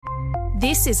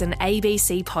This is an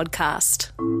ABC podcast.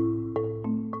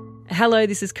 Hello,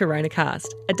 this is CoronaCast,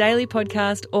 a daily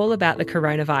podcast all about the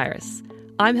coronavirus.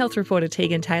 I'm health reporter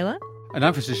Tegan Taylor. And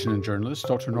I'm physician and journalist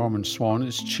Dr. Norman Swan.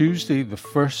 It's Tuesday, the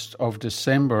 1st of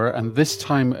December, and this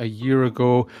time a year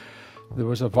ago, there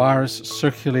was a virus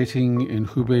circulating in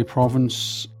Hubei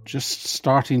province, just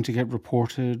starting to get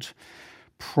reported,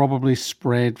 probably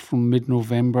spread from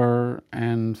mid-November,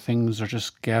 and things are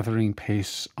just gathering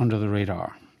pace under the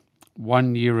radar.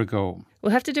 1 year ago.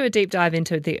 We'll have to do a deep dive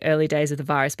into the early days of the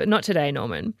virus, but not today,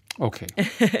 Norman. Okay,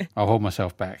 I'll hold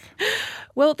myself back.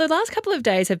 Well, the last couple of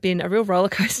days have been a real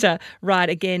rollercoaster ride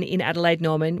again in Adelaide,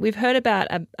 Norman. We've heard about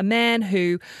a man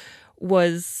who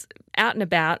was out and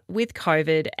about with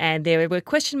COVID, and there were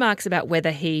question marks about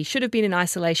whether he should have been in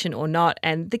isolation or not.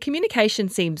 And the communication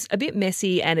seems a bit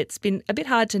messy, and it's been a bit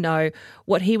hard to know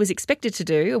what he was expected to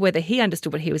do or whether he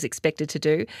understood what he was expected to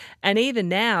do. And even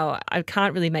now, I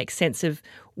can't really make sense of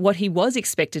what he was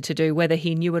expected to do, whether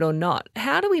he knew it or not.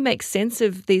 How do we make sense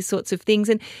of these sorts of things?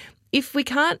 And if we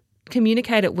can't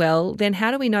communicate it well, then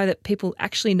how do we know that people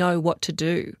actually know what to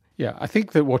do? Yeah, I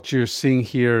think that what you're seeing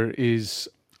here is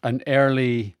an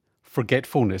early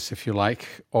forgetfulness, if you like,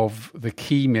 of the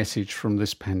key message from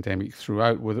this pandemic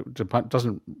throughout, whether it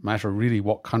doesn't matter really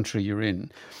what country you're in,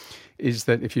 is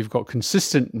that if you've got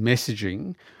consistent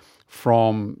messaging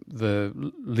from the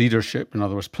leadership, in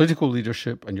other words, political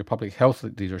leadership and your public health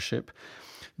leadership,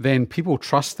 then people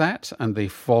trust that and they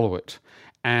follow it.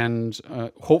 And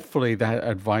hopefully that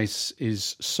advice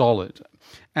is solid.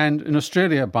 And in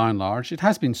Australia, by and large, it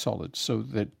has been solid, so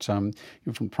that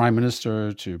from Prime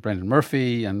Minister to Brendan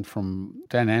Murphy and from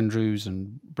Dan Andrews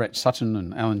and Brett Sutton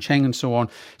and Alan Cheng and so on.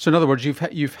 So in other words, you've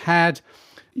had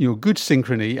good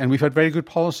synchrony, and we've had very good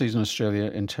policies in Australia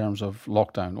in terms of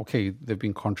lockdown. Okay, they've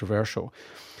been controversial,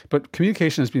 but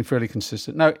communication has been fairly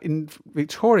consistent. Now, in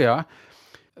Victoria,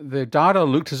 the data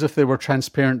looked as if they were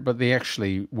transparent, but they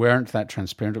actually weren't that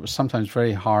transparent. It was sometimes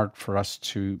very hard for us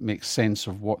to make sense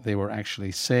of what they were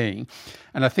actually saying.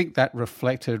 And I think that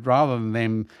reflected, rather than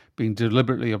them being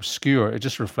deliberately obscure, it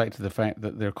just reflected the fact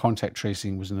that their contact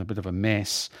tracing was in a bit of a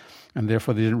mess, and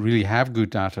therefore they didn't really have good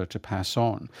data to pass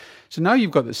on. So now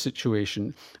you've got this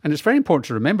situation, and it's very important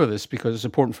to remember this because it's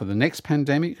important for the next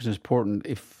pandemic, it's important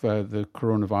if the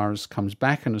coronavirus comes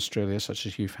back in Australia, such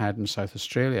as you've had in South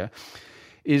Australia,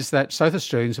 is that South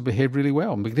Australians have behaved really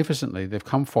well, magnificently. They've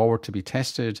come forward to be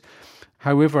tested.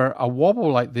 However, a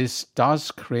wobble like this does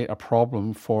create a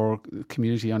problem for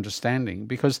community understanding,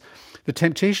 because the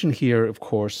temptation here, of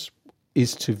course,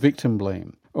 is to victim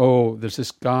blame. Oh, there's this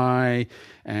guy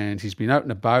and he's been out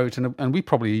and about, and we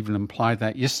probably even implied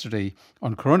that yesterday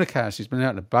on CoronaCast. He's been out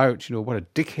and about, what a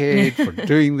dickhead for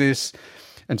doing this,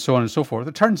 and so on and so forth.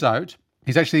 It turns out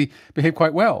he's actually behaved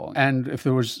quite well. And if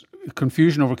there was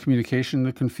confusion over communication,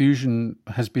 the confusion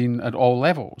has been at all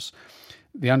levels.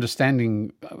 The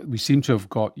understanding we seem to have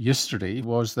got yesterday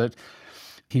was that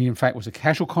he in fact was a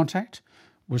casual contact,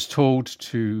 was told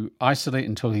to isolate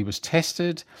until he was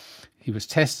tested. He was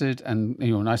tested and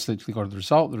isolated till he got the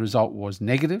result. The result was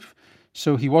negative,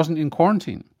 so he wasn't in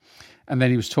quarantine. And then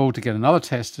he was told to get another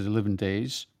test at 11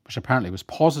 days, which apparently was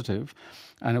positive.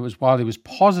 And it was while he was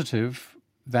positive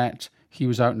that he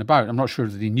was out and about. I'm not sure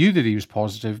that he knew that he was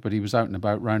positive, but he was out and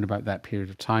about round about that period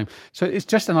of time. So it's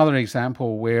just another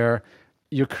example where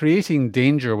you're creating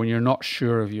danger when you're not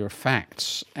sure of your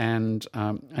facts, and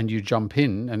you jump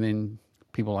in, and then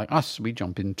people like us, we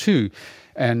jump in too.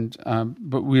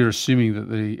 But we're assuming that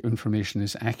the information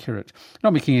is accurate.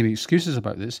 Not making any excuses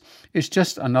about this. It's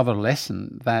just another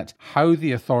lesson that how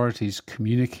the authorities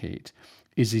communicate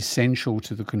is essential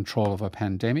to the control of a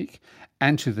pandemic,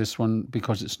 and to this one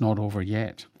because it's not over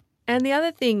yet. And the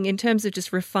other thing, in terms of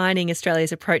just refining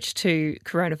Australia's approach to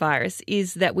coronavirus,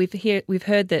 is that we've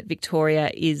heard that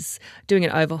Victoria is doing an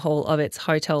overhaul of its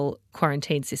hotel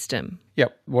quarantine system.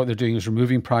 Yep, what they're doing is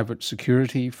removing private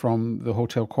security from the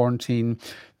hotel quarantine.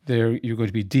 You're going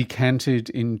to be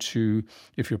decanted into,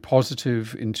 if you're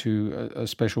positive, into a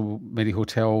special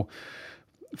medi-hotel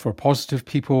for positive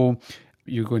people.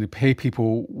 You're going to pay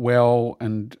people well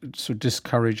and so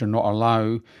discourage or not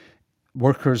allow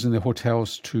workers in the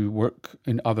hotels to work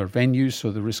in other venues, so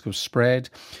the risk of spread.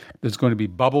 There's going to be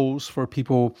bubbles for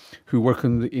people who work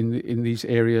in these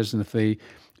areas, and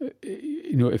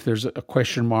if there's a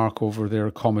question mark over their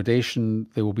accommodation,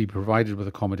 they will be provided with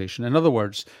accommodation. In other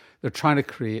words, they're trying to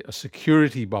create a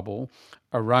security bubble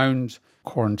around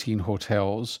quarantine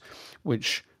hotels,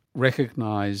 which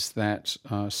recognise that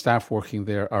staff working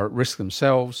there are at risk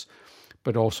themselves,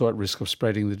 but also at risk of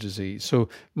spreading the disease. So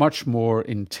much more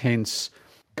intense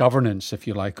governance, if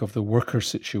you like, of the worker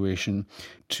situation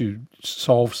to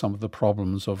solve some of the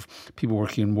problems of people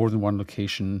working in more than one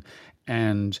location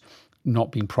and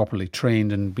not being properly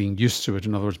trained and being used to it.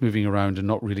 In other words, moving around and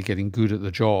not really getting good at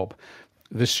the job.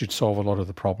 This should solve a lot of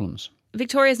the problems.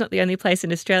 Victoria is not the only place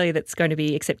in Australia that's going to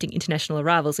be accepting international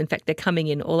arrivals. In fact, they're coming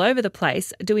in all over the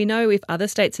place. Do we know if other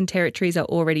states and territories are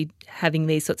already having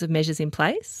these sorts of measures in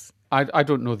place? I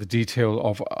don't know the detail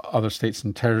of other states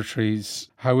and territories.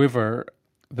 However,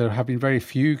 there have been very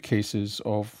few cases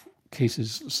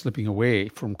slipping away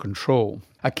from control.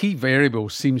 A key variable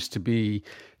seems to be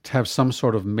to have some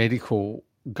sort of medical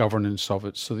governance of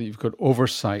it so that you've got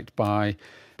oversight by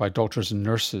doctors and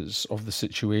nurses of the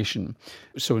situation.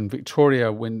 So in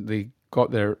Victoria, when they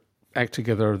got their act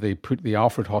together, they put the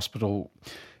Alfred Hospital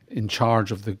in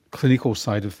charge of the clinical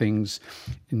side of things.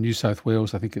 In New South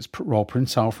Wales, I think it's Royal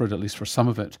Prince Alfred, at least for some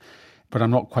of it. But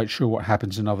I'm not quite sure what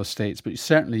happens in other states. But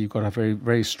certainly you've got a very,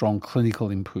 very strong clinical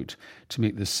input to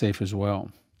make this safe as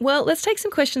well. Well, let's take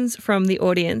some questions from the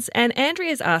audience. And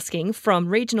Andrea's asking from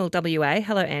regional WA.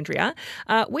 Hello, Andrea.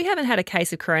 We haven't had a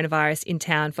case of coronavirus in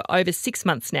town for over 6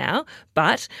 months now,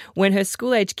 but when her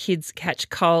school-age kids catch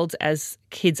colds, as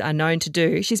kids are known to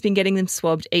do, she's been getting them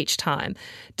swabbed each time.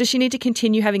 Does she need to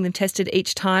continue having them tested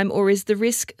each time, or is the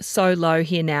risk so low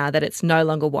here now that it's no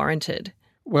longer warranted?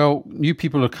 Well, new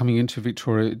people are coming into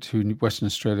Victoria, to Western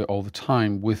Australia all the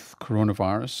time with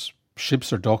coronavirus.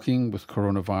 Ships are docking with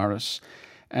coronavirus.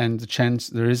 And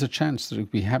there is a chance that it will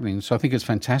be happening. So I think it's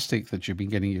fantastic that you've been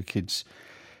getting your kids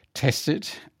tested.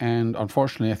 And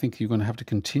unfortunately, I think you're going to have to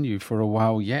continue for a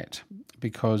while yet,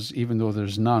 because even though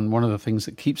there's none, one of the things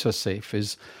that keeps us safe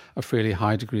is a fairly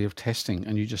high degree of testing,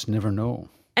 and you just never know.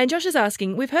 And Josh is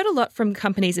asking, we've heard a lot from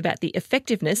companies about the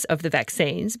effectiveness of the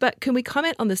vaccines, but can we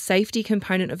comment on the safety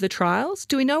component of the trials?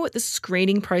 Do we know what the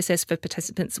screening process for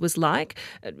participants was like?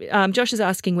 Josh is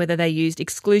asking whether they used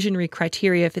exclusionary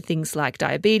criteria for things like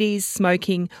diabetes,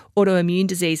 smoking, autoimmune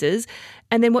diseases.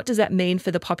 And then what does that mean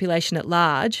for the population at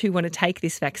large who want to take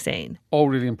this vaccine? All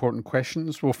really important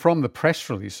questions. Well, from the press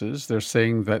releases, they're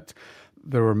saying that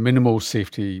there were minimal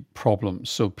safety problems.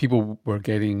 So people were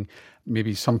getting,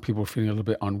 maybe some people were feeling a little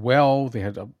bit unwell. They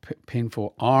had a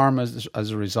painful arm as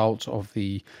a result of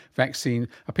the vaccine.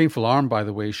 A painful arm, by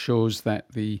the way, shows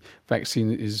that the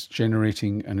vaccine is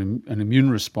generating an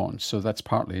immune response. So that's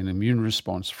partly an immune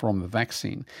response from the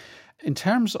vaccine. In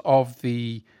terms of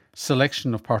the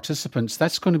selection of participants,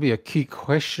 that's going to be a key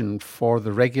question for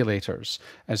the regulators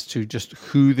as to just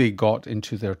who they got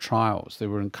into their trials. They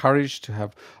were encouraged to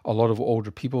have a lot of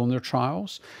older people in their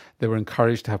trials. They were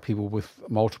encouraged to have people with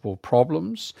multiple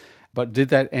problems. But did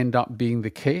that end up being the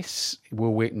case?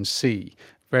 We'll wait and see.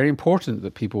 Very important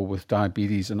that people with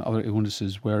diabetes and other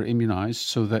illnesses were immunised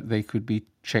so that they could be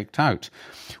checked out.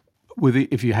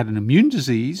 If you had an immune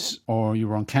disease or you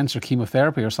were on cancer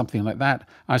chemotherapy or something like that,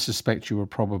 I suspect you were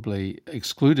probably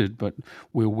excluded, but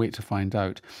we'll wait to find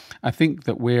out. I think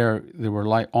that where they were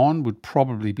light on would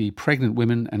probably be pregnant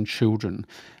women and children.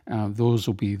 Those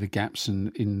will be the gaps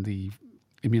in the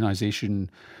immunisation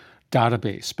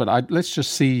database. But let's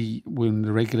just see when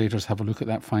the regulators have a look at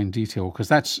that fine detail, because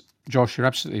that's, Josh, you're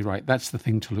absolutely right. That's the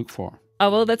thing to look for. Oh,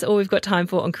 well, that's all we've got time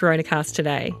for on Coronacast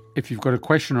today. If you've got a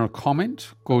question or a comment,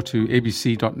 go to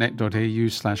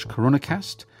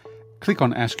abc.net.au/coronacast. Click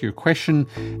on Ask Your Question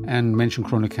and mention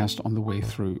Coronacast on the way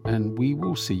through. And we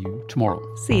will see you tomorrow.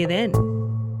 See you then.